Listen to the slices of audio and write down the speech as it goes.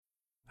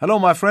Hello,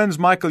 my friends.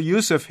 Michael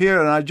Youssef here,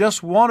 and I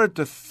just wanted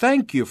to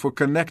thank you for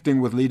connecting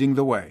with Leading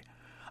the Way.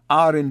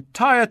 Our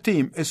entire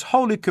team is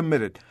wholly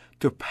committed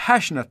to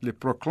passionately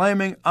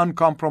proclaiming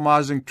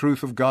uncompromising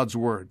truth of God's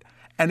Word,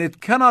 and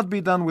it cannot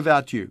be done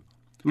without you.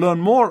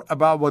 Learn more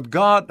about what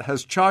God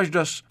has charged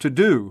us to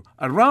do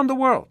around the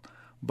world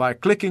by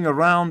clicking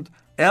around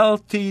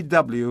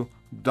ltw.org.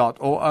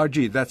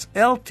 That's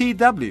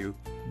ltw.org.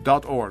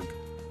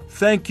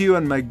 Thank you,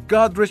 and may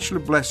God richly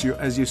bless you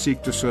as you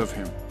seek to serve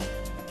Him.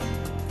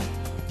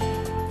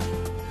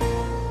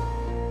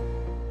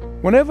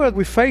 Whenever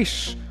we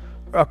face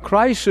a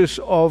crisis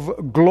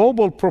of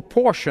global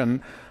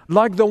proportion,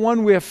 like the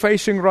one we are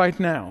facing right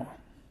now,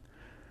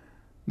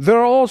 there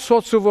are all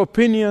sorts of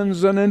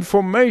opinions and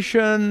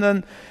information,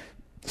 and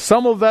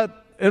some of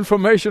that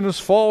information is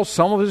false,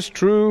 some of it is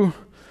true,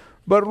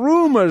 but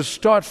rumors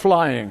start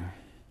flying.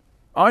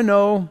 I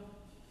know,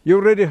 you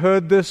already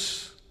heard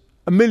this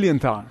 1,000,000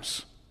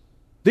 times.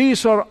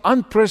 These are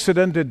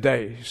unprecedented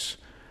days.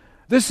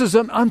 This is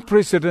an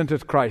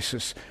unprecedented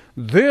crisis.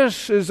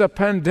 This is a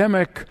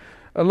pandemic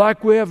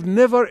like we have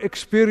never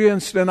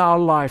experienced in our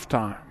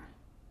lifetime.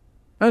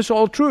 That's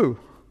all true.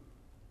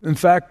 In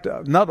fact,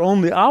 not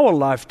only our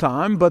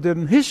lifetime, but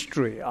in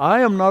history. I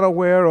am not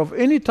aware of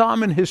any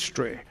time in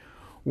history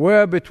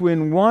where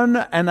between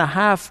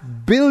 1.5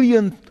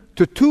 billion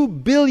to 2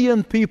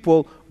 billion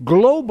people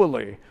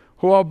globally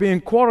who are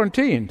being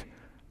quarantined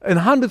in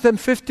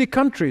 150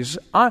 countries.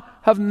 I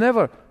have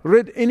never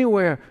read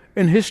anywhere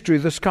in history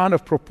this kind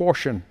of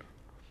proportion.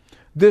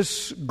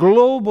 This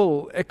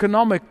global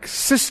economic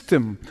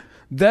system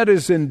that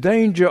is in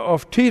danger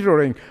of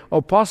teetering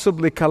or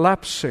possibly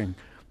collapsing,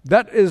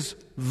 that is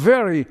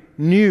very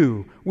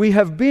new. We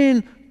have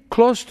been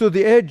close to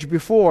the edge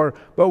before,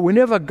 but we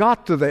never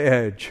got to the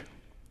edge.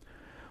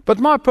 But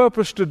my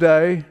purpose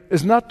today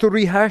is not to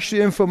rehash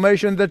the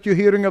information that you're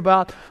hearing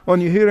about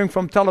when you're hearing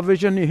from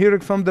television, you're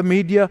hearing from the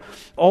media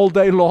all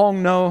day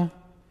long. No.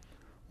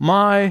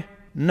 My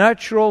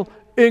natural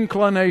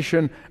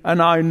inclination,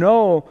 and I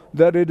know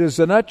that it is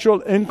the natural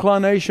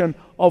inclination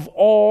of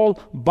all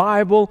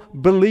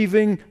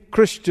Bible-believing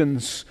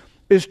Christians,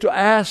 is to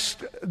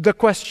ask the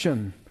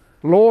question,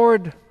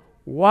 Lord,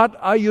 what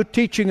are you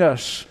teaching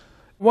us?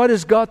 What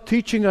is God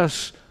teaching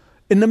us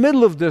in the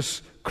middle of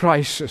this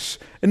crisis,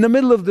 in the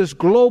middle of this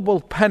global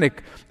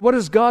panic? What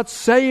is God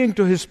saying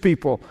to His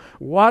people?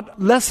 What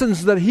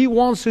lessons that He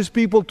wants His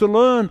people to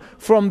learn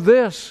from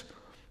this?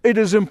 It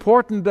is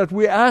important that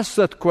we ask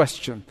that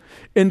question.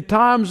 In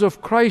times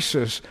of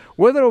crisis,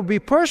 whether it be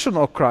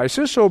personal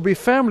crisis, or be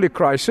family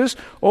crisis,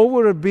 or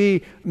whether it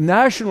be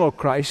national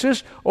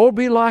crisis, or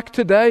be like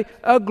today,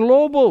 a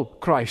global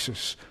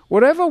crisis,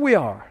 whatever we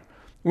are,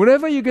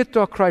 whenever you get to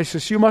a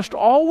crisis, you must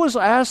always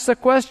ask the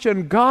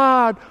question,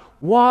 God,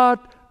 what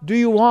do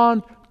you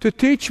want to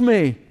teach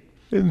me?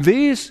 In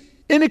these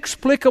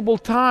inexplicable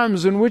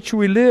times in which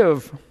we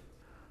live,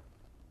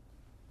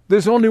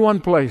 there's only one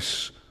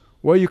place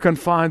where you can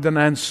find an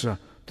answer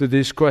to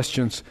these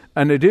questions,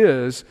 and it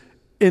is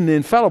in the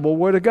infallible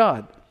Word of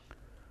God.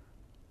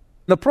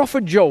 The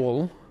prophet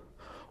Joel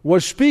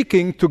was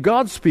speaking to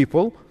God's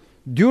people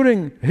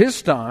during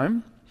his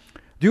time,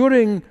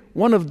 during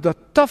one of the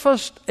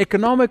toughest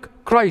economic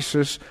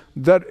crises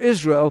that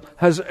Israel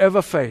has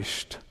ever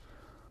faced.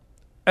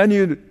 And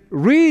you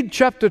read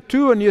chapter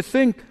 2 and you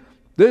think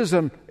there's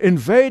an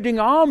invading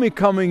army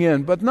coming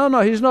in. But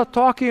no, he's not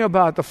talking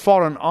about the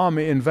foreign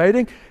army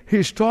invading.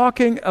 He's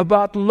talking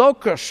about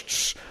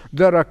locusts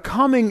that are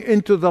coming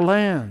into the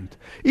land.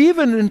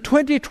 Even in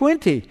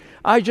 2020,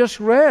 I just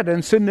read, and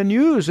it's in the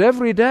news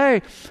every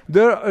day,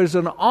 there is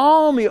an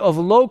army of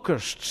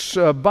locusts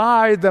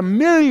by the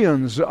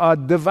millions are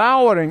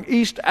devouring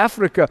East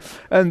Africa,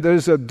 and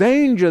there's a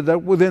danger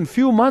that within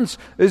few months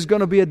there's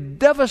going to be a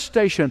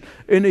devastation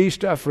in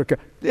East Africa.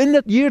 In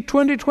the year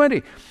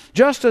 2020,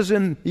 just as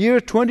in year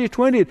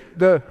 2020,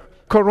 the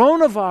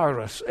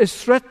coronavirus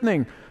is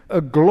threatening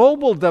a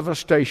global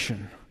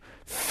devastation,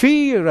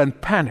 fear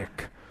and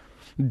panic.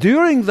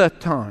 During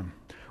that time,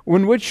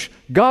 in which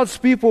God's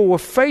people were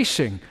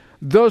facing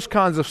those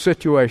kinds of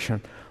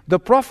situations, the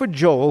prophet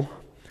Joel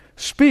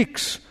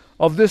speaks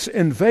of this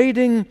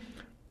invading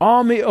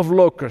army of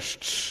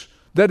locusts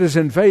that is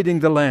invading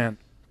the land.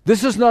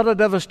 This is not a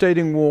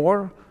devastating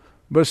war,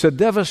 but it's a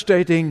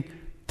devastating,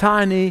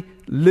 tiny,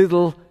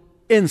 little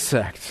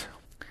insect.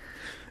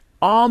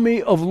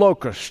 Army of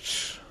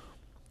locusts.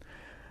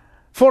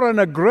 For an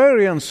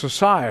agrarian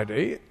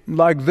society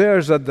like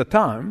theirs at the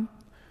time,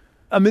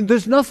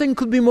 there's nothing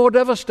could be more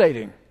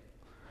devastating.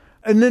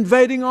 An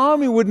invading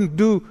army wouldn't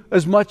do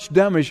as much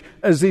damage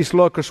as these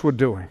locusts were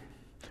doing.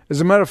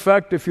 As a matter of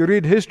fact, if you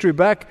read history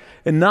back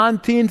in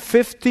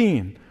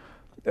 1915,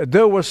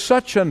 there was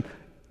such an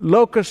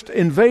locust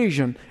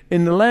invasion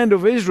in the land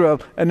of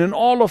Israel and in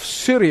all of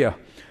Syria.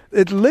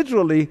 It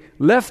literally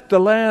left the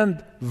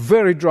land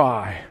very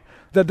dry.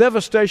 The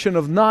devastation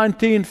of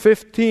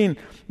 1915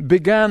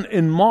 began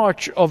in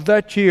March of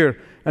that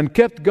year and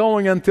kept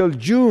going until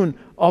June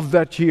of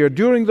that year.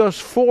 During those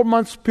 4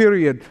 months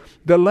period,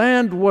 the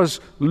land was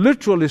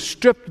literally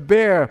stripped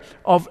bare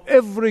of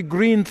every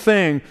green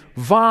thing,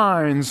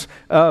 vines,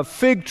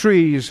 fig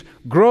trees,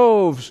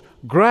 groves,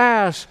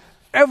 grass,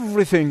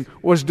 everything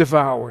was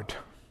devoured.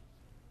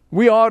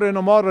 We are in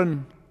a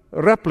modern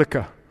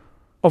replica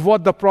of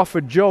what the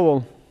prophet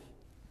Joel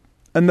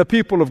and the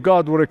people of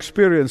God were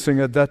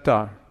experiencing at that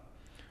time.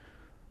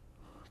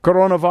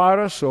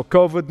 Coronavirus or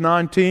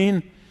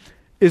COVID-19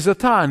 is a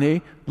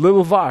tiny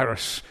little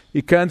virus.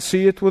 You can't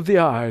see it with the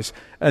eyes.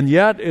 And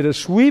yet it is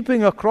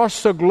sweeping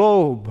across the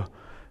globe,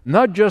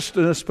 not just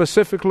in a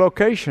specific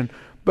location,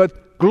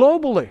 but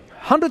globally,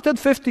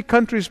 150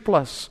 countries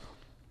plus.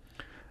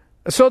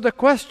 So the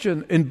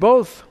question in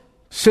both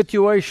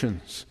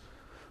situations,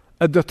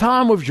 at the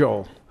time of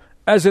Joel,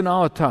 as in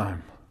our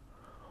time,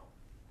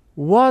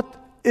 what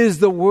is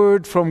the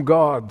word from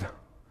God?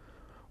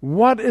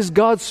 What is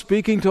God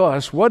speaking to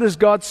us? What is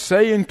God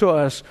saying to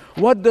us?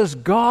 What does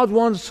God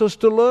want us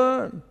to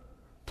learn?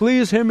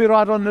 Please hear me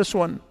right on this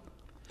one.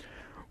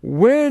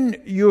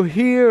 When you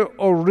hear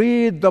or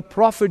read the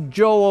prophet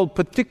Joel,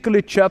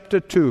 particularly chapter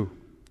 2,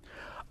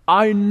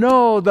 I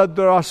know that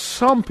there are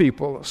some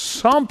people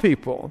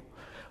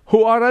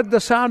who are at the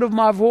sound of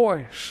my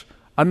voice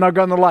are not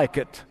going to like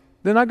it.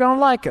 They're not going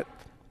to like it.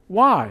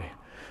 Why?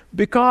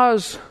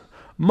 Because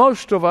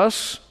most of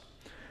us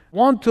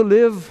want to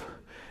live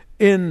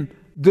in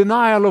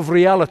denial of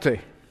reality.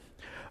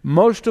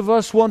 Most of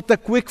us want the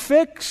quick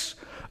fix.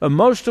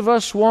 Most of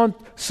us want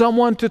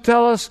someone to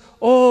tell us,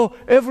 oh,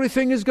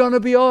 everything is going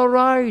to be all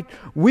right.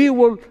 We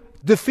will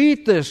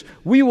defeat this.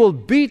 We will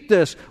beat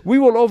this. We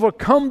will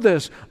overcome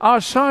this.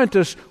 Our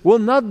scientists will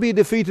not be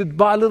defeated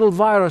by a little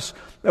virus.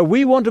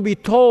 We want to be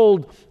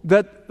told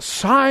that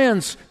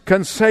science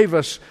can save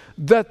us,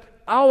 that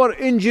our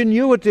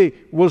ingenuity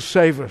will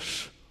save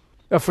us.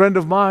 A friend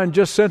of mine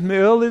just sent me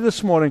early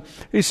this morning,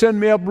 he sent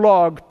me a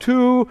blog,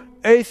 2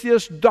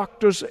 atheist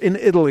doctors in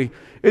Italy.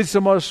 It's the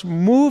most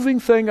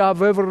moving thing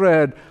I've ever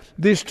read.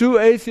 These 2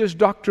 atheist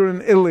doctors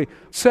in Italy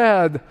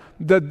said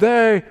that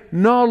they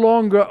no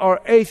longer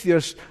are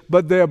atheists,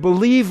 but they're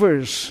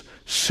believers,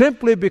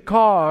 simply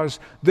because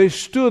they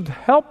stood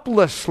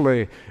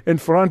helplessly in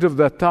front of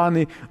that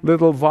tiny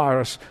little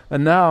virus.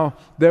 And now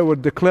they were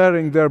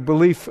declaring their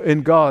belief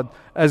in God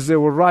as they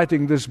were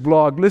writing this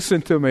blog.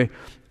 Listen to me.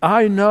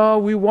 I know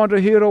we want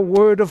to hear a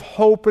word of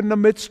hope in the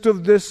midst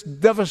of this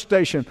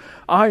devastation.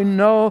 I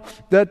know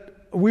that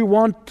we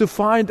want to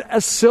find a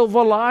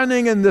silver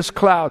lining in this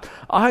cloud.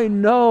 I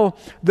know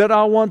that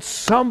I want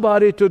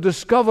somebody to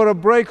discover a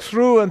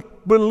breakthrough, and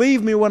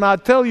believe me when I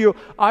tell you,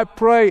 I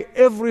pray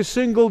every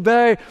single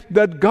day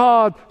that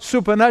God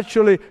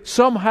supernaturally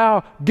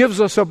somehow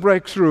gives us a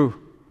breakthrough.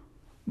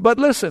 But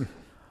listen,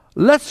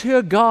 let's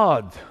hear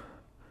God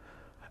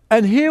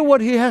and hear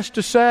what He has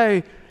to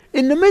say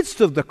in the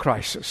midst of the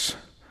crisis,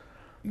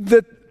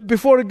 that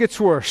before it gets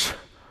worse.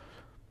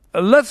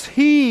 Let's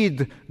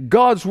heed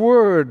God's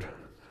word,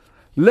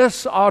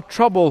 lest our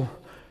trouble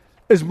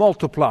is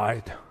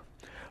multiplied.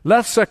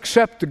 Let's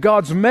accept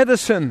God's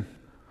medicine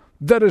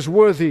that is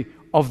worthy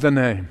of the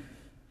name.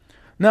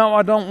 Now,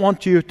 I don't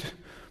want you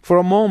for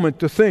a moment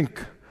to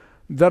think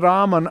that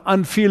I'm an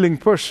unfeeling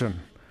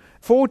person.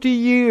 40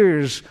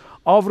 years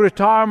of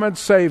retirement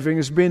saving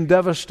has been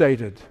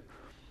devastated.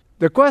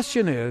 The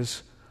question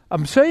is,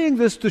 I'm saying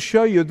this to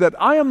show you that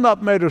I am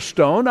not made of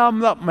stone, I'm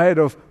not made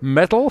of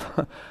metal.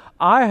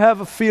 I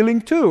have a feeling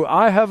too.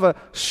 I have a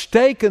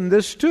stake in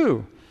this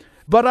too.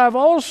 But I've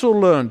also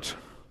learned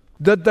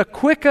that the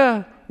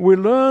quicker we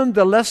learn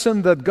the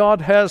lesson that God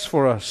has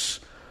for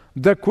us,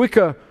 the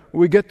quicker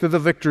we get to the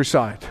victory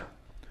side.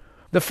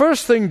 The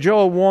first thing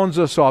Joel warns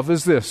us of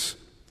is this.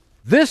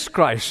 This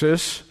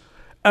crisis,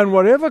 and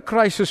whatever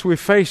crisis we're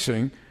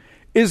facing,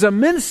 is a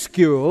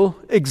minuscule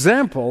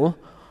example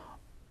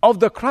of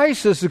the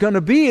crisis is going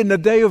to be in the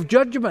day of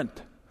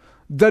judgment,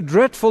 the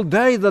dreadful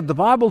day that the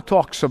Bible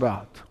talks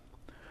about.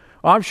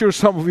 I'm sure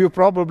some of you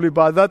probably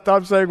by that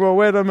time saying, well,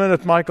 wait a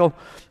minute, Michael.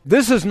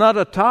 This is not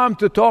a time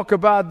to talk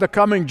about the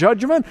coming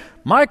judgment.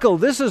 Michael,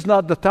 this is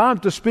not the time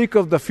to speak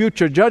of the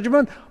future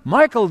judgment.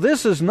 Michael,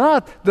 this is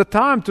not the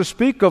time to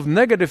speak of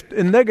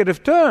in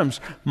negative terms.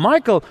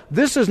 Michael,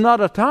 this is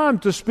not a time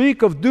to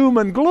speak of doom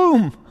and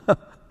gloom.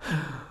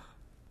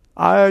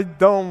 I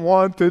don't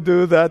want to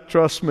do that,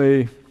 trust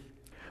me.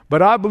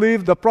 But I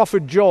believe the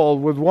prophet Joel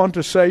would want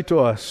to say to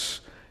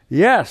us,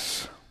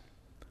 yes,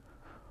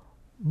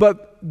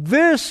 but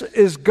this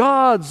is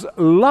God's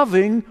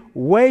loving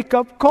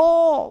wake-up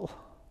call.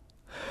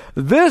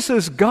 This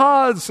is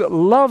God's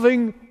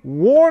loving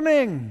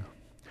warning.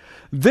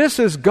 This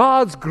is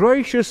God's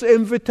gracious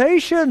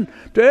invitation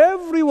to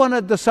everyone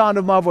at the sound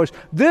of my voice.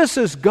 This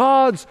is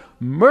God's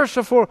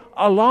merciful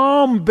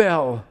alarm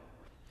bell.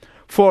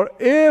 For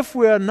if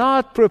we are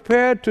not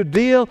prepared to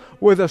deal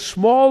with a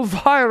small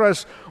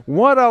virus,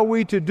 what are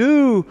we to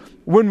do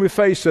when we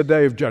face a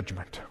day of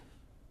judgment?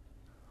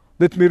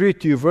 Let me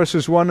read to you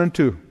verses 1 and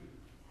 2.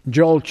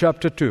 Joel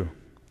chapter 2.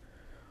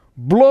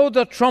 Blow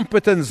the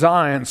trumpet in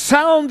Zion.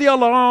 Sound the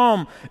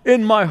alarm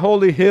in my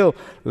holy hill.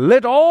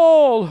 Let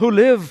all who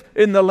live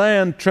in the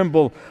land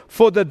tremble,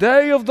 for the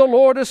day of the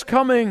Lord is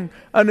coming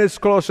and is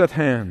close at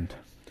hand.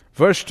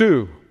 Verse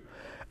 2,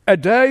 a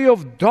day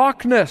of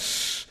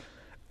darkness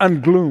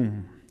and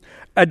gloom,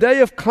 a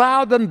day of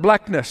cloud and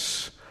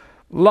blackness,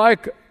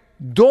 like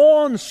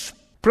dawn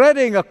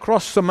spreading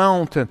across the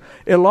mountain.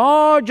 A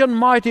large and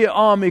mighty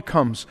army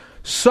comes,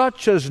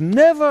 such as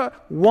never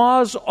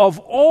was of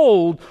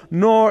old,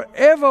 nor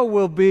ever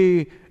will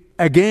be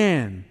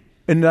again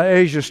in the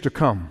ages to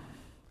come.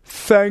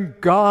 Thank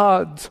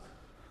God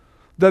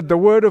that the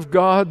Word of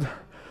God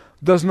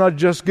does not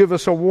just give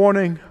us a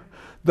warning,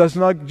 does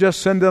not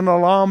just send an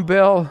alarm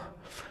bell,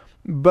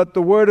 but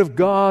the Word of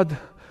God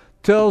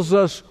tells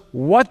us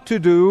what to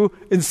do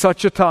in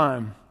such a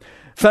time.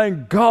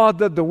 Thank God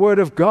that the Word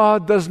of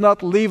God does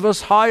not leave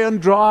us high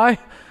and dry.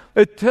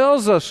 It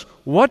tells us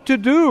what to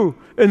do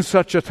in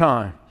such a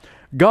time.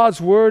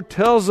 God's Word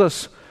tells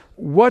us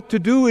what to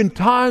do in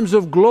times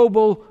of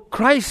global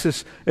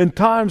crisis, in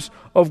times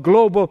of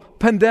global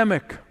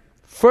pandemic.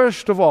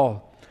 First of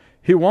all,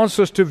 He wants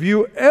us to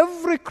view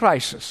every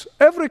crisis,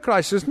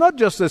 not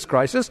just this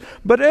crisis,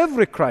 but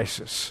every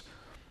crisis,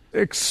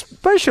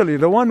 especially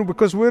the one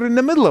because we're in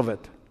the middle of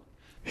it.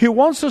 He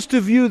wants us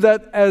to view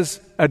that as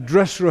a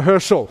dress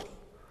rehearsal.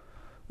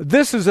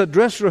 This is a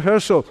dress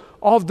rehearsal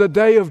of the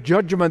day of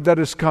judgment that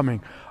is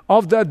coming,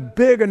 of that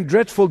big and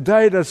dreadful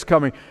day that's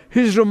coming.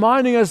 He's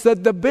reminding us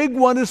that the big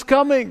one is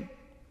coming.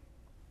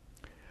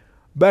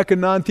 Back in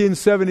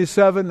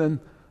 1977 and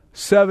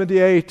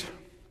 78,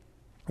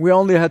 we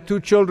only had 2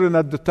 children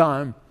at the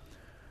time,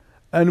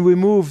 and we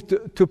moved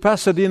to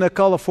Pasadena,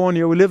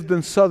 California. We lived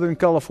in Southern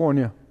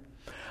California.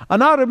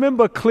 And I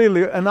remember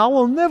clearly, and I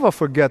will never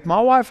forget,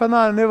 my wife and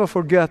I never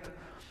forget,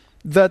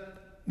 that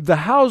the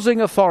housing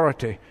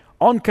authority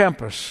on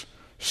campus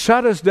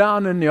sat us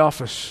down in the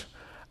office,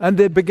 and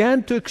they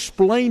began to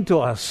explain to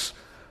us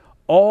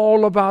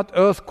all about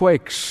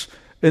earthquakes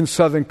in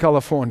Southern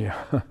California.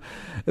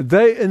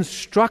 They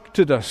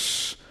instructed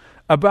us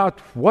about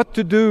what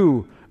to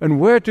do and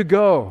where to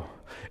go.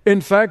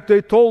 In fact,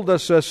 they told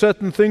us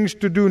certain things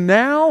to do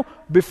now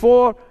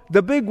before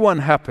the big one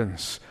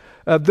happens.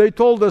 They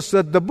told us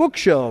that the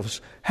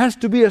bookshelves has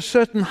to be a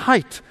certain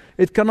height.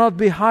 It cannot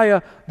be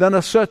higher than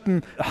a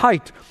certain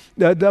height.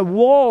 The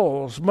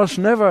walls must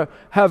never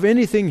have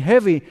anything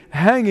heavy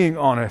hanging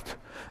on it.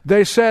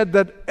 They said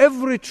that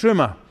every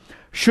trimmer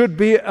should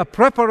be a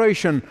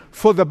preparation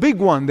for the big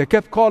one. They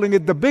kept calling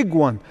it the big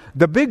one,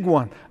 the big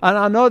one. And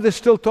I know they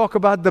still talk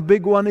about the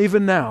big one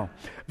even now.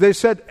 They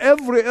said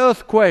every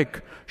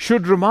earthquake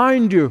should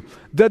remind you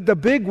that the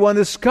big one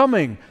is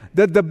coming,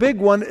 that the big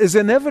one is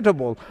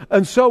inevitable.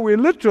 And so we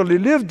literally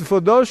lived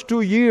for those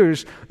 2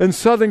 years in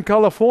Southern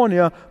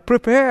California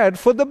prepared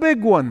for the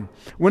big one.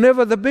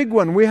 Whenever the big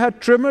one, we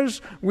had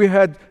tremors, we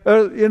had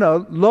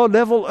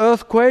low-level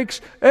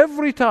earthquakes.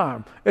 Every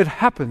time it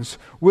happens,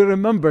 we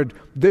remembered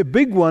the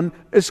big one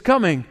is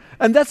coming.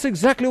 And that's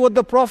exactly what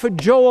the prophet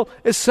Joel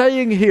is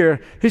saying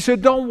here. He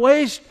said, don't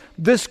waste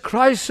this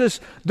crisis.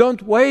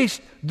 Don't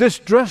waste this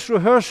dress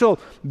rehearsal.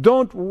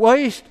 Don't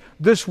waste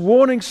this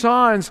warning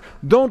signs.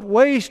 Don't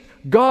waste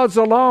God's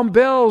alarm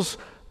bells.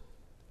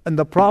 And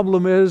the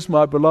problem is,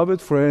 my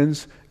beloved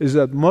friends, is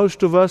that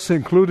most of us,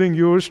 including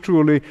yours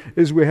truly,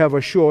 is we have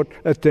a short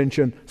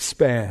attention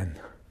span.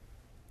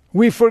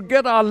 We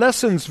forget our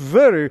lessons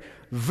very,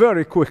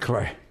 very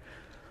quickly.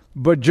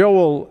 But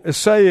Joel is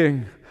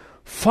saying,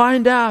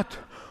 find out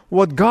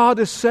what God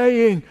is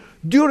saying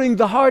during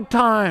the hard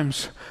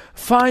times.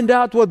 Find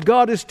out what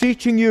God is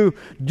teaching you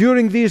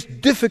during these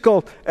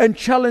difficult and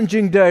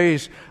challenging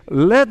days.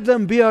 Let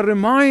them be a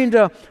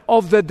reminder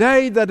of the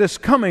day that is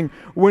coming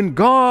when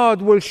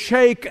God will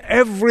shake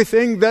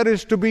everything that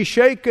is to be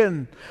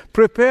shaken.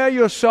 Prepare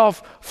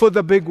yourself for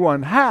the big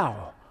one.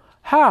 How?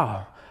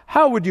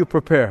 How would you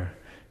prepare?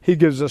 He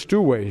gives us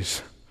 2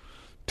 ways.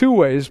 2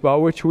 ways by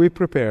which we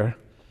prepare.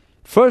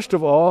 First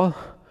of all,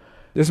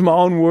 this is my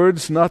own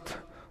words, not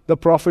the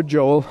prophet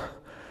Joel.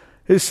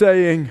 He's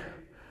saying,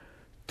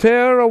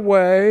 tear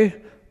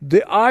away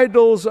the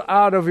idols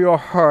out of your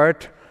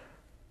heart.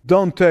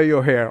 Don't tear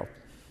your hair.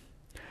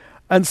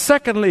 And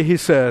secondly, he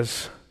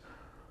says,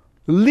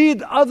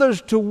 lead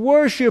others to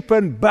worship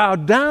and bow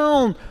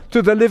down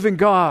to the living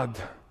God.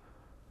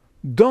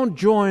 Don't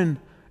join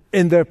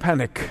in their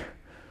panic.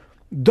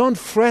 Don't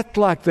fret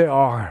like they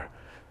are,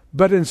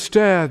 but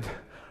instead,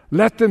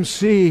 let them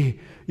see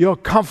your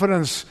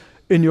confidence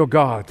in your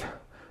God.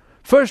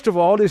 First of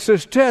all, he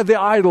says, tear the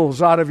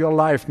idols out of your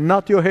life,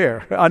 not your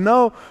hair. I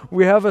know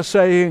we have a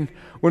saying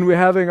when we're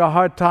having a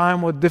hard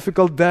time or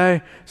difficult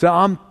day, say,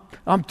 I'm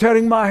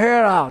tearing my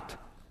hair out.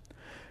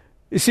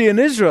 You see, in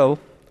Israel,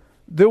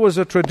 there was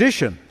a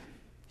tradition.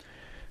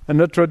 And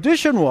the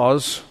tradition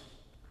was,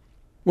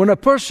 when a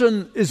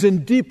person is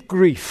in deep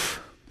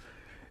grief,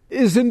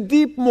 is in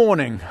deep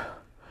mourning,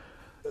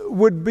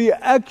 would be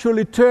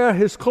actually tear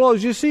his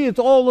clothes. You see it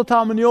all the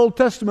time in the Old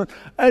Testament.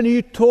 And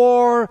he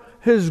tore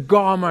his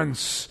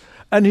garments.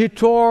 And he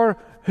tore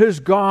his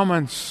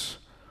garments.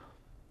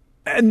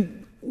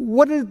 And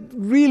what it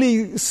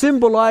really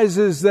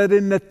symbolizes, that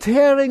in the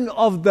tearing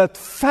of that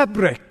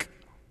fabric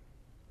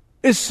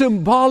is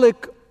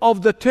symbolic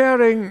of the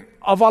tearing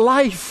of a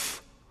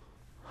life.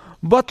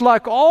 But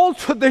like all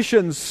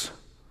traditions,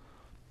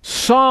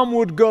 some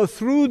would go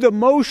through the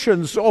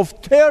motions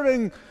of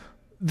tearing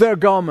their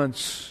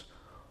garments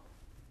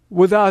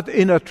without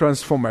inner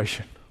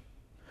transformation.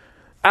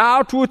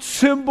 Outward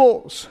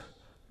symbols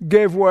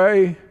gave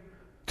way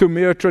to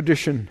mere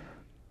tradition.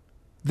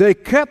 They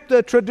kept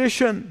their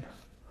tradition,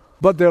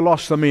 but they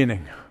lost the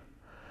meaning.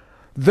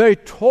 They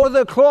tore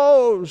their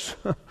clothes,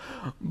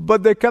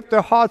 but they kept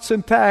their hearts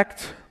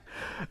intact.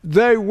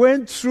 They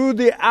went through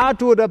the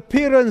outward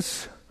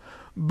appearance,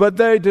 but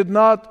they did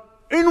not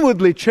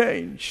inwardly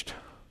change.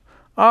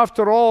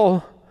 After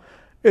all,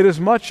 it is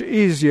much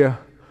easier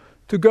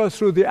to go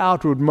through the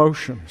outward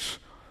motions.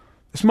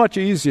 It's much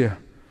easier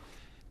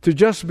to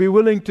just be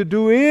willing to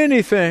do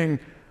anything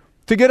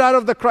to get out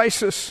of the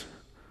crisis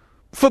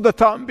for the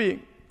time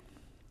being.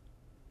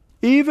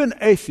 Even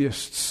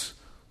atheists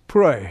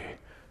pray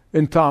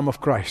in time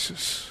of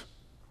crisis.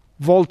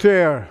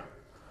 Voltaire,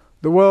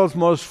 the world's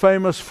most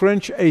famous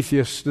French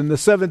atheist in the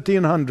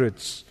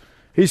 1700s,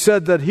 he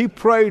said that he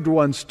prayed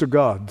once to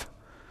God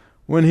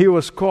when he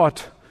was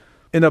caught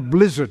in a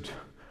blizzard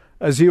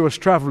as he was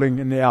traveling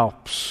in the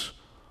Alps.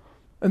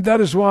 And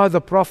that is why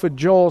the prophet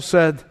Joel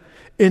said,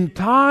 in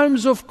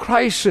times of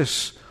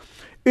crisis,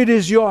 it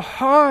is your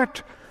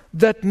heart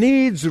that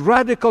needs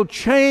radical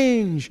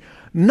change,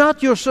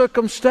 not your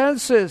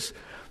circumstances.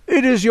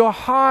 It is your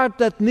heart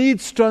that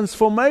needs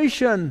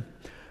transformation,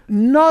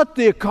 not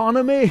the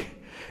economy.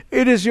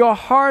 It is your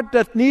heart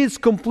that needs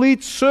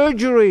complete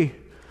surgery,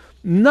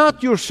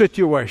 not your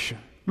situation.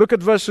 Look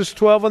at verses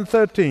 12 and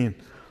 13.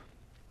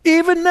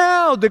 Even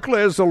now,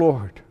 declares the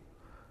Lord.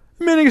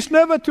 Meaning it's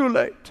never too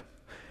late.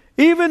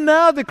 Even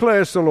now,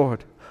 declares the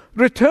Lord.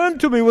 Return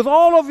to me with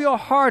all of your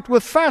heart,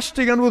 with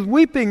fasting and with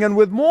weeping and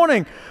with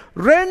mourning.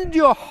 Rend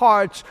your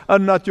hearts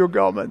and not your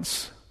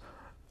garments.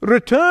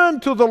 Return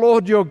to the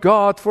Lord your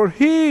God, for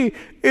He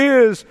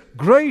is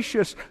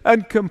gracious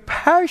and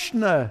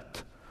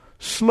compassionate,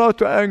 slow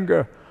to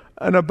anger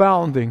and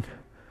abounding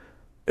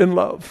in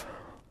love.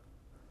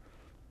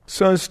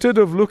 So instead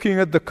of looking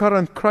at the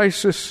current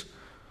crisis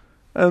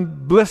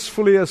and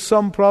blissfully, as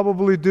some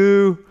probably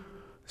do,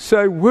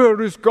 say,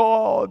 where is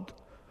God?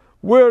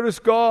 Where is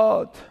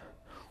God?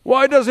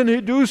 Why doesn't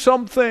He do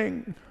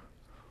something?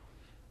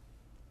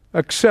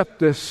 Accept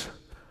this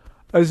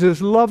as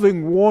His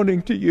loving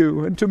warning to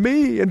you and to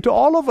me and to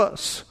all of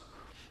us,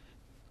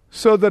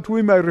 so that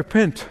we may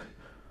repent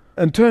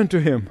and turn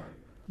to Him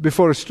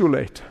before it's too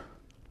late.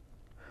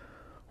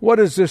 What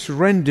is this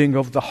rending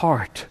of the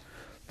heart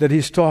that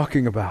He's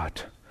talking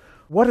about?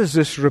 What is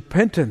this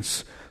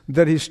repentance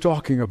that He's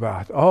talking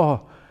about?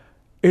 Oh,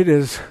 it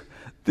is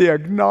the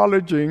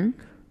acknowledging,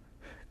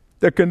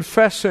 the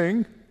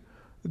confessing,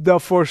 the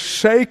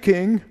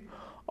forsaking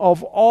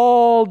of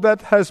all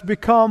that has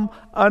become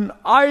an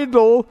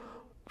idol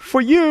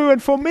for you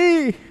and for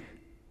me.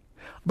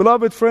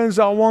 Beloved friends,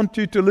 I want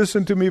you to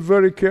listen to me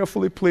very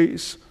carefully,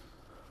 please.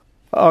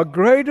 Our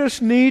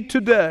greatest need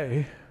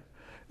today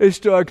is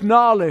to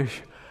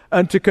acknowledge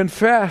and to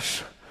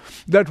confess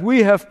that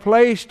we have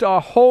placed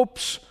our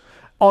hopes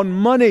on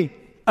money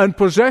and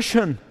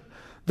possession,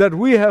 that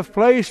we have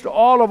placed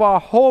all of our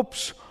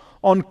hopes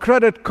on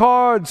credit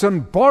cards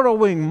and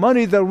borrowing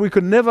money that we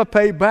could never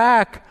pay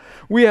back.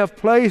 We have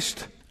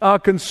placed our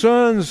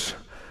concerns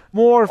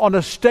more on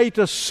the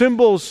status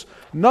symbols,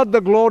 not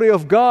the glory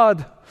of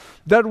God,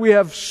 that we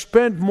have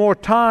spent more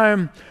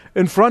time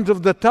in front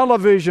of the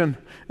television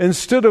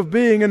instead of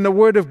being in the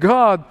Word of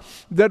God,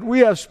 that we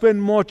have spent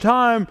more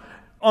time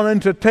on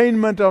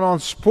entertainment and on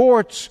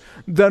sports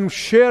than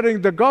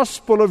sharing the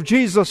gospel of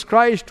Jesus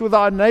Christ with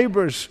our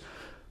neighbors.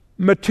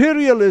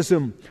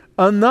 Materialism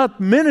and not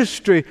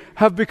ministry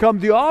have become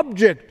the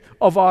object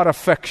of our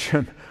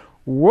affection.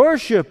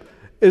 Worship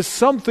is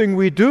something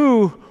we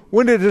do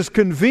when it is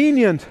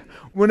convenient,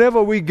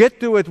 whenever we get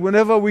to it,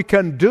 whenever we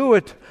can do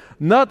it,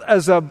 not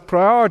as a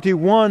priority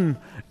one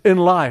in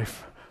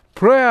life.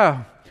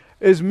 Prayer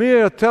is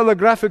mere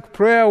telegraphic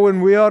prayer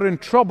when we are in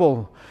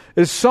trouble.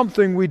 Is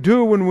something we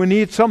do when we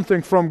need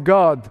something from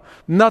God,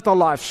 not a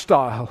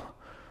lifestyle.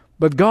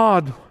 But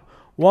God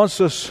wants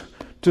us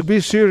to be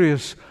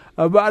serious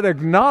about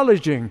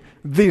acknowledging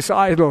these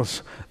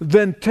idols,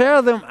 then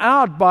tear them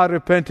out by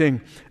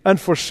repenting and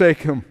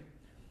forsake them.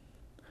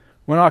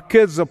 When our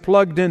kids are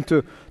plugged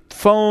into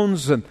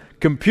phones and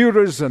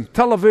computers and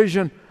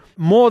television,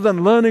 more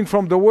than learning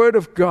from the Word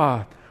of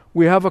God,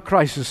 we have a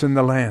crisis in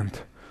the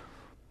land.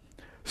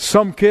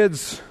 Some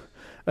kids,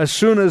 as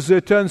soon as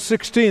they turn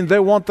 16, they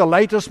want the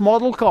latest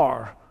model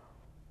car.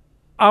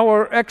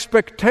 Our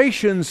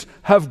expectations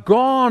have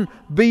gone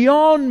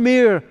beyond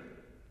mere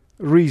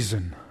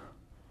reason.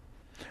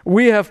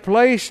 We have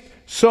placed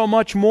so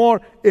much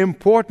more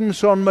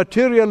importance on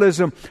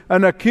materialism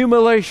and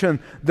accumulation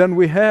than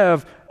we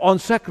have on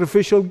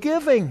sacrificial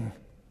giving.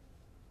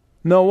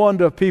 No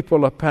wonder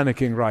people are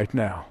panicking right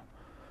now.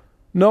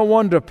 No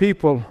wonder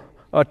people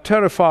are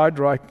terrified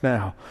right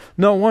now.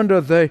 No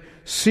wonder they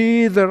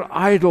see their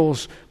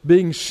idols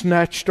being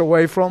snatched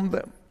away from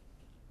them.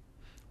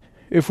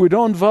 If we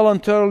don't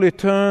voluntarily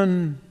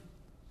turn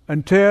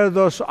and tear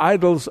those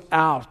idols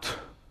out,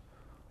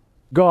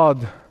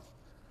 God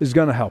is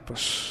going to help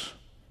us.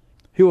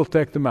 He will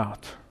take them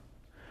out.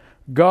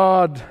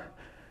 God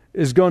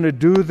is going to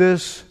do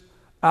this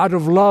out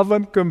of love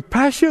and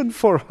compassion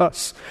for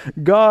us.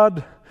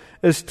 God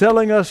is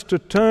telling us to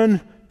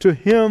turn to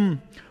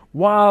Him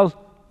while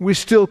we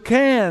still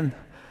can.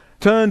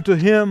 Turn to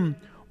Him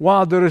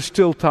while there is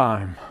still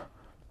time.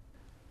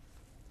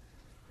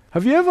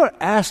 Have you ever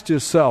asked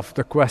yourself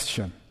the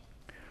question,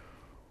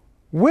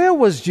 where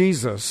was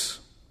Jesus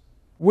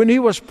when He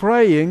was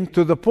praying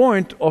to the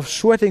point of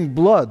sweating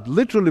blood,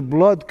 literally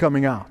blood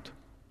coming out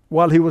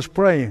while He was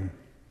praying?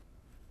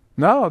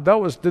 No,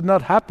 that did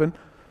not happen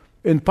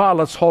in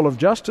Pilate's Hall of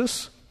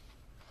Justice.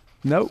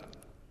 No.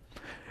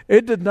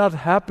 It did not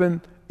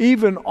happen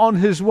even on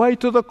His way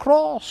to the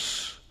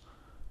cross.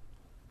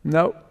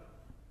 No.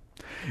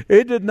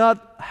 It did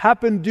not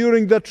happen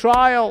during the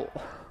trial,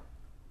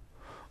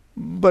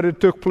 but it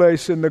took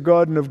place in the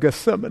Garden of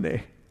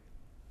Gethsemane.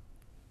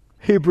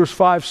 Hebrews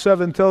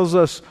 5:7 tells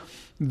us,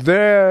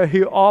 there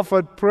He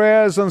offered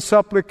prayers and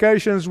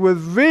supplications with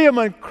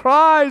vehement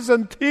cries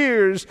and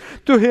tears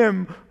to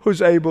Him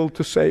who's able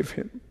to save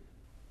Him.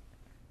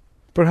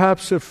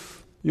 Perhaps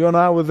if you and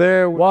I were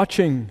there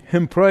watching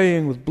Him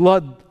praying with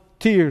blood,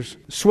 tears,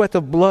 sweat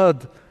of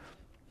blood,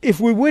 if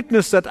we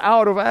witnessed that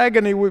hour of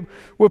agony, we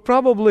would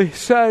probably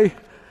say,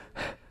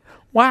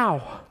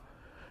 wow,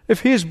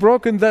 if He's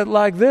broken that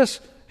like this,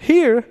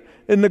 here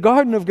in the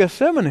Garden of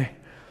Gethsemane,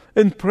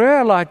 in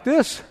prayer like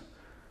this,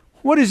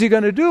 what is He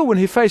going to do when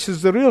He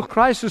faces the real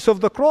crisis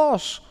of the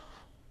cross?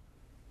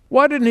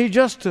 Why didn't He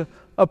just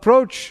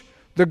approach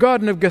the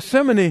Garden of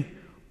Gethsemane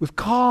with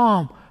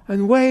calm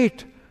and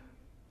wait?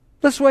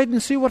 Let's wait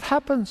and see what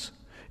happens.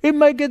 It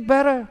may get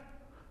better.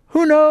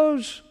 Who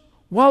knows?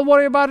 Why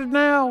worry about it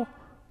now?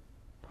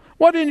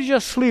 Why didn't He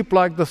just sleep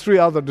like the 3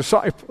 other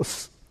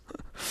disciples?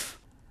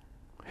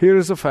 Here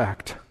is a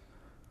fact.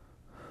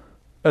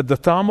 At the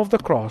time of the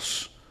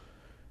cross,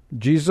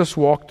 Jesus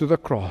walked to the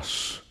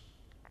cross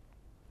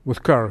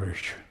with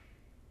courage,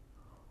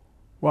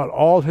 while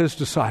all His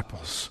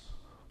disciples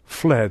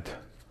fled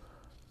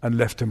and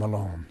left Him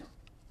alone.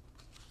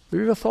 Have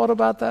you ever thought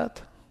about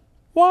that?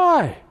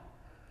 Why?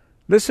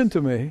 Listen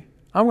to me.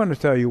 I'm going to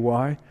tell you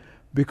why.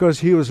 Because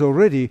He was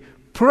already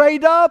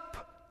prayed up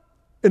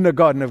in the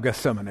Garden of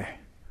Gethsemane.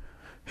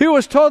 He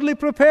was totally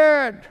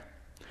prepared.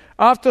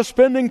 After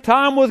spending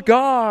time with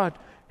God,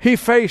 He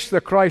faced the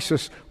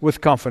crisis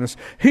with confidence.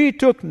 He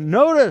took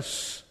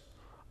notice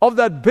of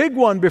that big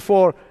one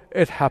before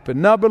it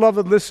happened. Now,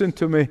 beloved, listen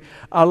to me.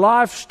 A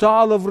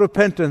lifestyle of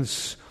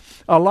repentance,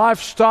 a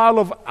lifestyle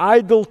of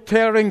idol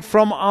tearing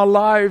from our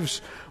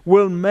lives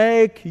will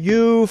make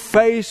you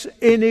face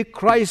any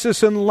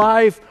crisis in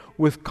life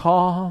with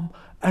calm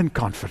and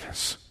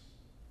confidence.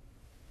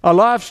 A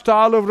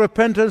lifestyle of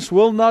repentance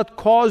will not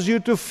cause you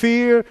to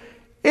fear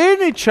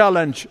any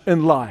challenge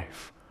in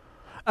life.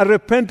 A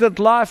repentant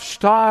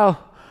lifestyle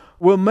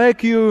will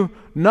make you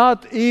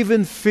not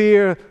even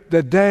fear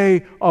the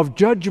day of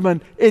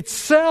judgment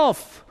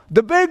itself,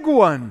 the big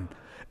one.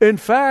 In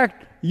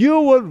fact, you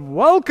will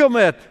welcome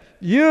it.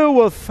 You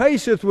will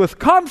face it with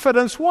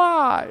confidence.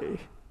 Why?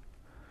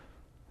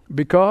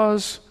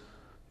 Because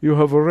you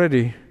have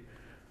already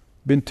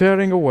been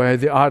tearing away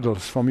the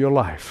idols from your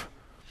life.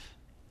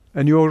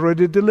 And you're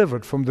already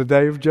delivered from the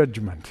day of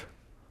judgment.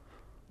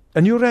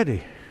 And you're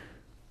ready.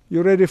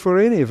 You're ready for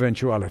any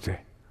eventuality.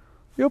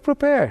 You're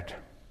prepared.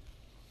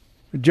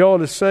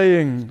 Joel is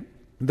saying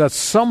that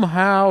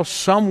somehow,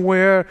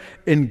 somewhere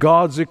in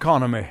God's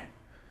economy,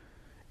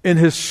 in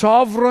His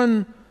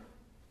sovereign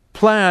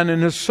plan, in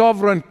His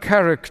sovereign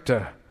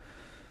character,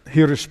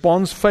 He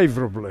responds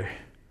favorably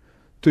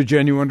to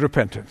genuine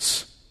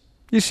repentance.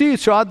 You see,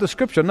 it's throughout the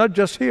Scripture, not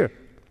just here.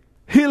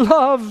 He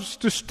loves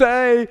to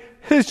stay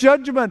His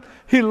judgment.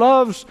 He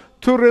loves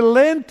to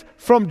relent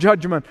from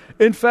judgment.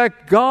 In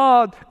fact,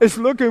 God is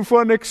looking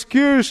for an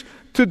excuse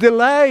to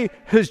delay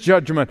His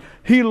judgment.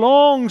 He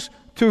longs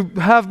to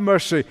have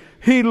mercy.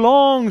 He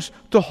longs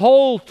to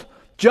halt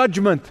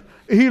judgment.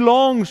 He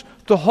longs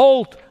to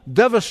halt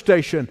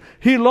devastation.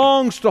 He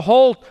longs to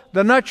halt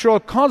the natural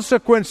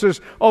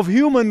consequences of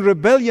human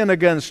rebellion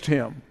against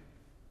Him.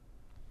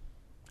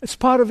 It's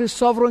part of His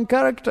sovereign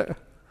character.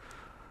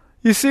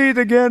 You see it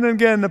again and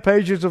again in the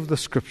pages of the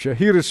Scripture.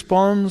 He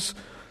responds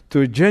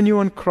to a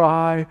genuine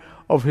cry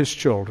of His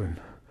children.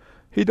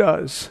 He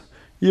does.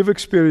 You've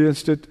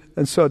experienced it,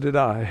 and so did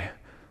I.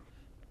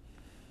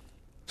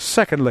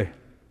 Secondly,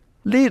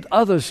 lead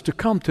others to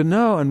come to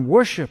know and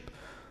worship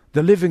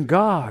the living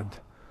God.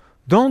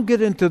 Don't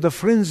get into the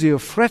frenzy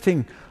of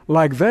fretting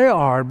like they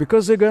are,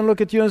 because they're going to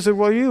look at you and say,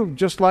 well, you're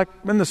just like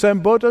in the same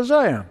boat as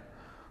I am.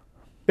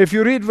 If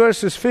you read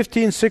verses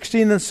 15,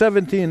 16, and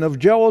 17 of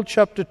Joel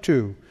chapter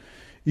 2,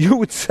 you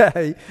would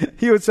say,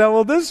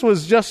 well, this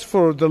was just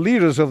for the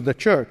leaders of the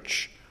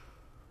church.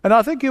 And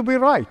I think you'll be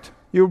right.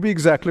 You'll be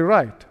exactly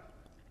right.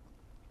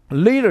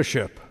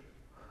 Leadership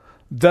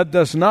that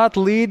does not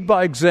lead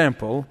by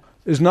example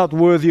is not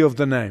worthy of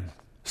the name.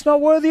 It's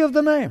not worthy of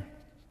the name.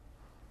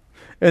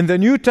 In the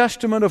New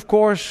Testament, of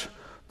course,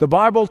 the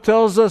Bible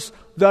tells us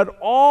that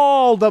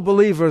all the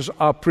believers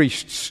are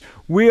priests.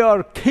 We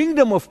are a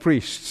kingdom of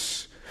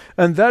priests.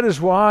 And that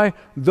is why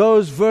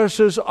those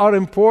verses are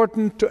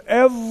important to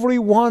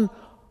everyone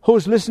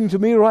who's listening to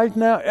me right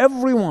now.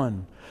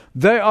 Everyone.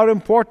 They are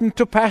important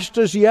to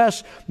pastors,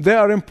 yes. They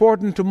are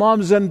important to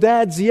moms and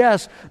dads,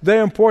 yes. They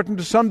are important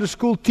to Sunday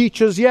school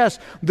teachers, yes.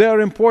 They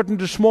are important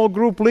to small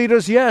group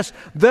leaders, yes.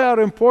 They are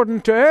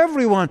important to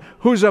everyone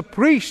who's a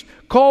priest,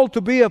 called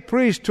to be a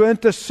priest, to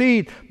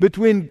intercede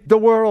between the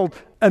world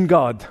and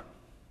God.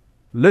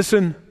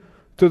 Listen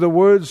to the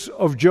words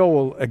of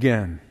Joel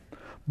again.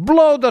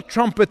 Blow the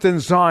trumpet in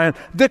Zion,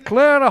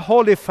 declare a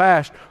holy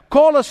fast,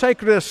 call a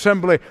sacred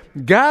assembly,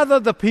 gather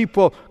the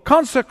people,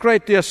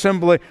 consecrate the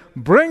assembly,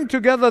 bring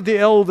together the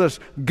elders,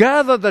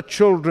 gather the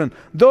children,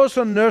 those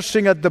who are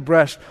nursing at the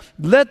breast.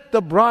 Let the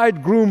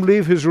bridegroom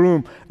leave his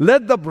room,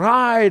 let the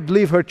bride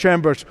leave her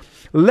chambers.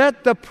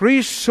 Let the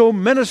priests who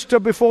minister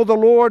before the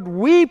Lord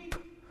weep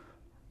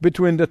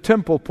between the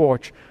temple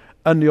porch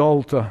and the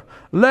altar.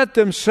 Let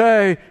them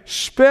say,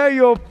 spare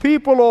your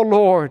people, O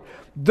Lord.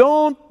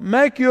 Don't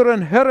make your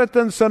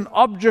inheritance an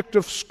object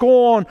of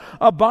scorn,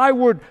 a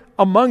byword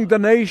among the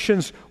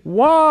nations.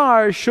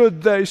 Why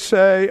should they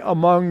say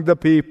among the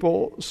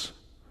peoples,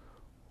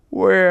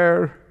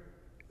 where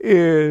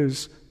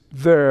is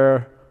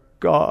their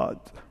God?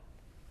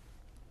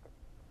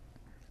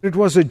 It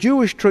was a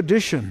Jewish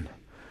tradition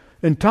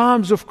in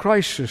times of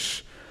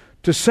crisis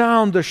to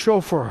sound the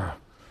shofar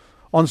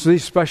on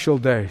these special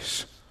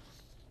days.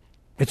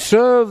 It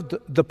served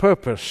the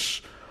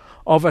purpose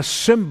of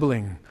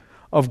assembling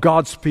of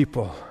God's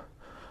people.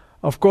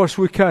 Of course,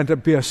 we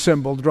can't be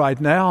assembled right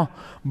now,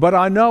 but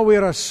I know we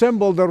are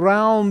assembled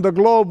around the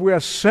globe. We are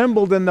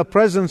assembled in the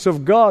presence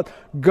of God.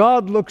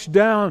 God looks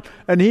down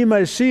and He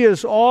may see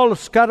us all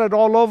scattered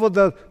all over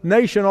the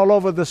nation, all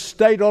over the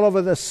state, all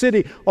over the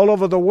city, all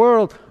over the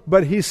world,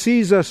 but He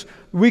sees us.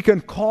 We can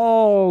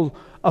call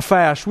a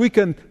fast. We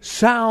can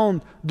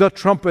sound the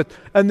trumpet.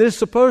 And they're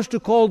supposed to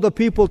call the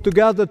people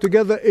together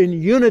in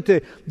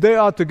unity. They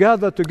are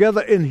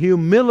together in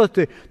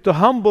humility, to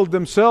humble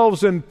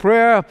themselves in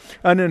prayer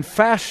and in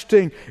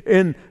fasting,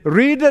 in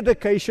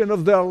rededication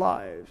of their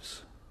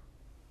lives.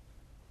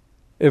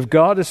 If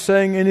God is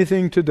saying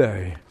anything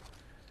today,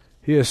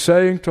 He is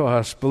saying to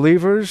us,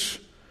 believers,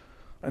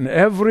 in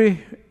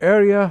every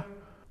area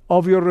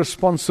of your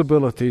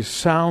responsibilities,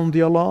 sound the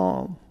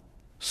alarm.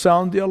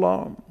 Sound the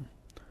alarm.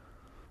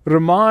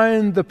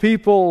 Remind the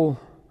people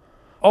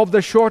of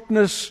the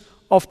shortness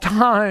of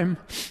time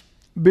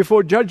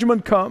before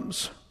judgment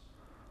comes.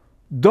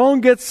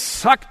 Don't get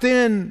sucked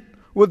in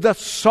with the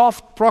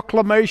soft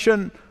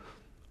proclamation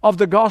of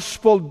the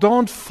gospel.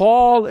 Don't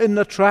fall in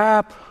the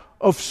trap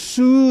of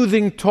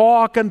soothing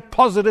talk and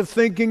positive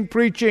thinking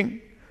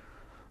preaching.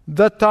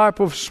 That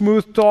type of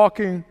smooth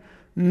talking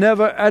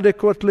never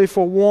adequately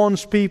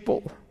forewarns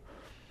people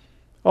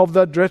of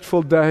that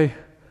dreadful day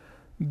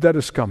that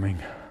is coming.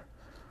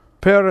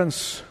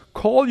 Parents,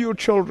 call your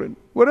children,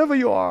 wherever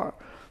you are.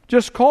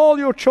 Just call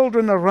your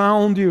children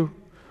around you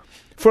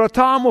for a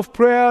time of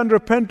prayer and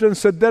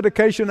repentance and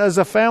dedication as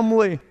a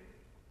family.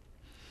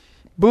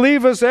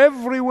 Believers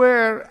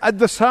everywhere, at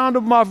the sound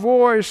of my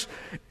voice,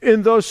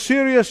 in those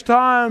serious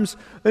times,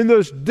 in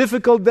those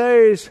difficult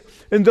days,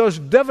 in those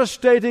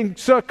devastating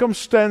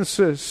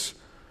circumstances,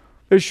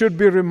 it should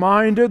be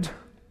reminded,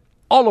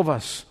 all of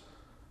us,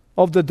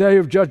 of the day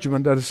of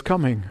judgment that is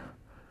coming.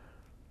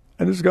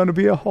 And it's going to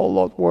be a whole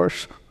lot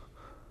worse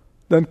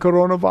than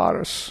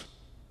coronavirus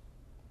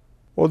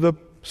or the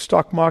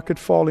stock market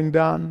falling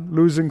down,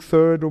 losing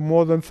third or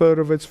more than third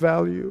of its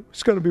value.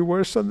 It's going to be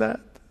worse than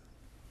that.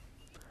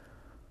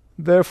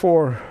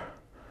 Therefore,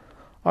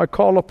 I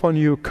call upon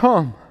you,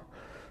 come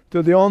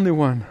to the only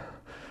one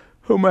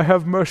who may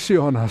have mercy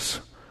on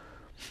us,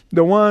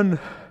 the one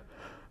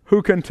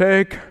who can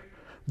take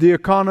the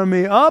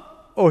economy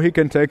up or He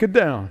can take it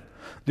down,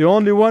 the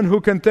only one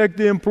who can take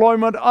the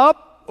employment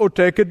up or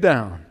take it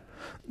down.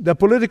 The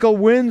political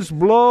winds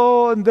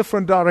blow in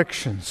different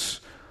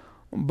directions.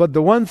 But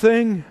the one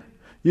thing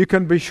you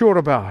can be sure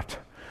about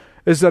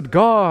is that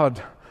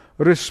God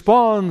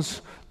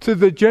responds to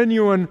the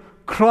genuine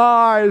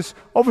cries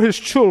of His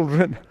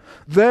children.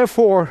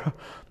 Therefore,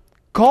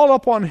 call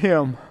upon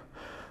Him.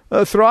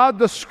 Throughout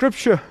the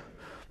Scripture,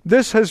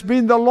 this has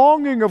been the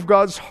longing of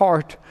God's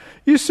heart.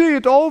 You see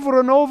it over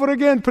and over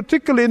again,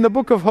 particularly in the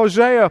book of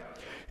Hosea.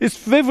 It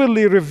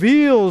vividly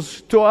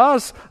reveals to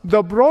us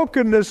the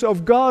brokenness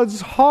of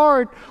God's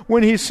heart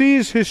when He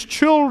sees His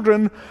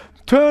children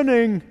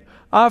turning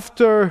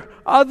after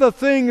other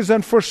things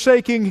and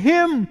forsaking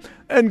Him.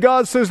 And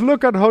God says,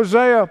 look at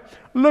Hosea.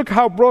 Look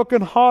how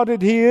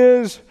brokenhearted he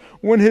is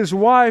when his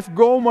wife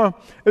Gomer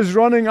is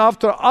running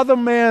after other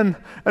men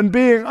and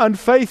being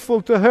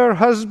unfaithful to her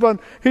husband.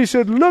 He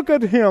said, look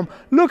at him.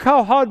 Look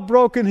how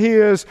heartbroken he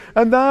is.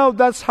 And now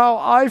that's how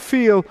I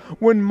feel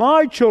when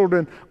my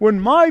children, when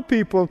my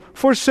people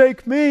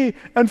forsake me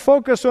and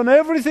focus on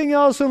everything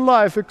else in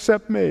life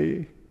except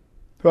me,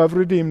 who have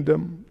redeemed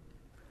them.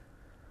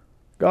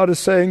 God is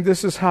saying,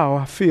 this is how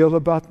I feel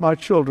about my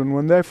children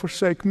when they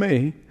forsake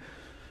me,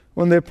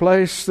 when they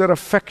place their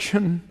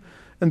affection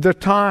and their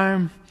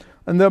time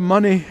and their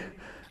money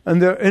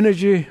and their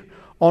energy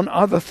on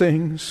other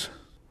things.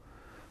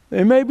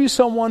 There may be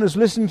someone who's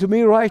listening to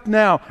me right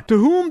now to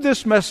whom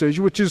this message,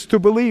 which is to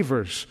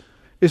believers,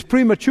 is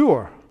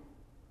premature.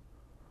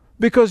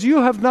 Because you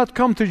have not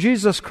come to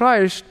Jesus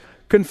Christ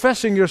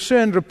confessing your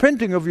sin,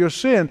 repenting of your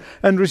sin,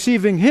 and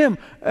receiving Him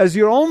as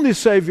your only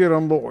Savior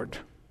and Lord.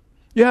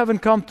 You haven't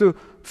come to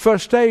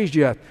first stage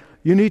yet.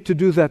 You need to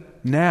do that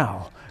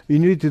now. You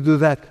need to do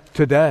that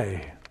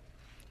today.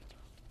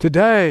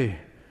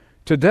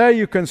 Today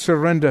you can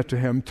surrender to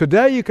Him.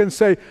 Today you can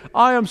say,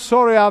 I am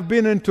sorry I've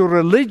been into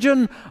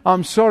religion.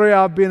 I'm sorry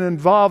I've been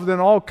involved in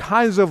all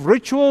kinds of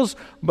rituals.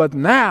 But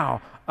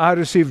now I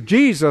receive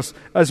Jesus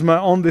as my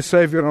only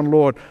Savior and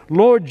Lord.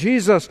 Lord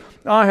Jesus,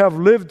 I have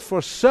lived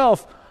for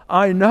self.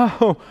 I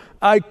know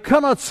I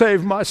cannot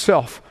save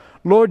myself.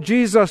 Lord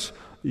Jesus,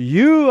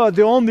 You are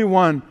the only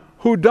one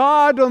who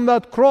died on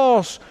that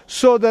cross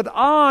so that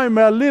I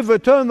may live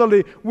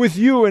eternally with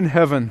You in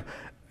heaven.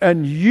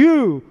 And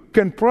you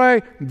can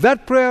pray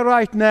that prayer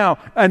right now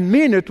and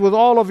mean it with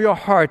all of your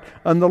heart.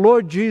 And the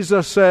Lord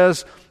Jesus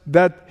says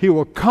that He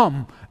will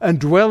come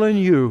and dwell in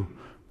you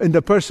in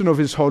the person of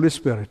His Holy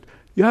Spirit.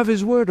 You have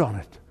His word on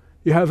it.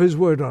 You have His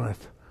word on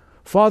it.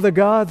 Father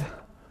God,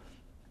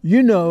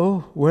 You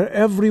know where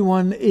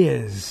everyone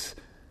is.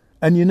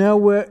 And You know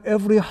where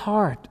every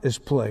heart is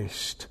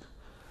placed.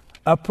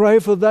 I pray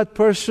for that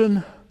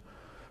person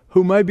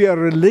who may be a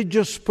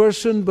religious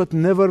person but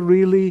never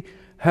really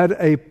had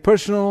a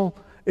personal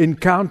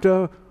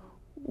encounter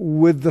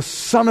with the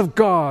Son of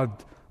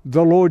God,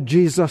 the Lord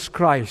Jesus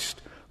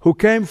Christ, who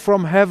came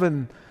from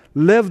heaven,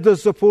 lived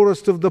as the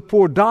poorest of the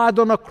poor, died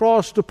on a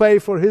cross to pay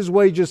for his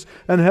wages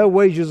and her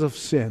wages of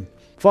sin.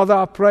 Father,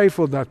 I pray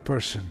for that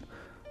person.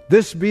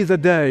 This be the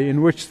day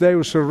in which they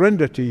will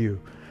surrender to You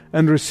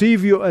and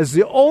receive You as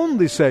the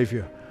only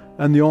Savior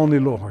and the only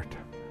Lord.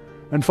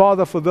 And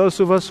Father, for those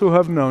of us who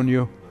have known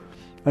You,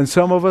 and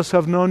some of us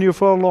have known You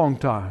for a long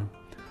time,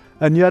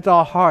 and yet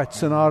our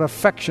hearts and our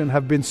affection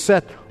have been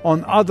set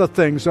on other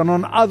things and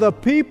on other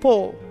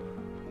people,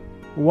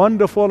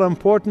 wonderful,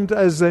 important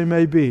as they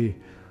may be,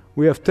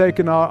 we have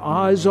taken our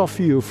eyes off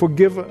You.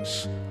 Forgive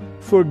us,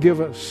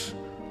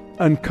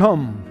 and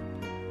come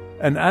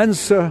and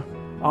answer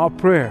our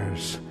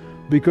prayers,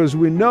 because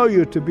we know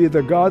You to be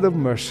the God of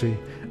mercy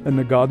and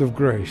the God of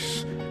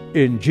grace.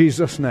 In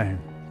Jesus' name,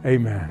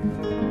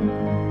 amen.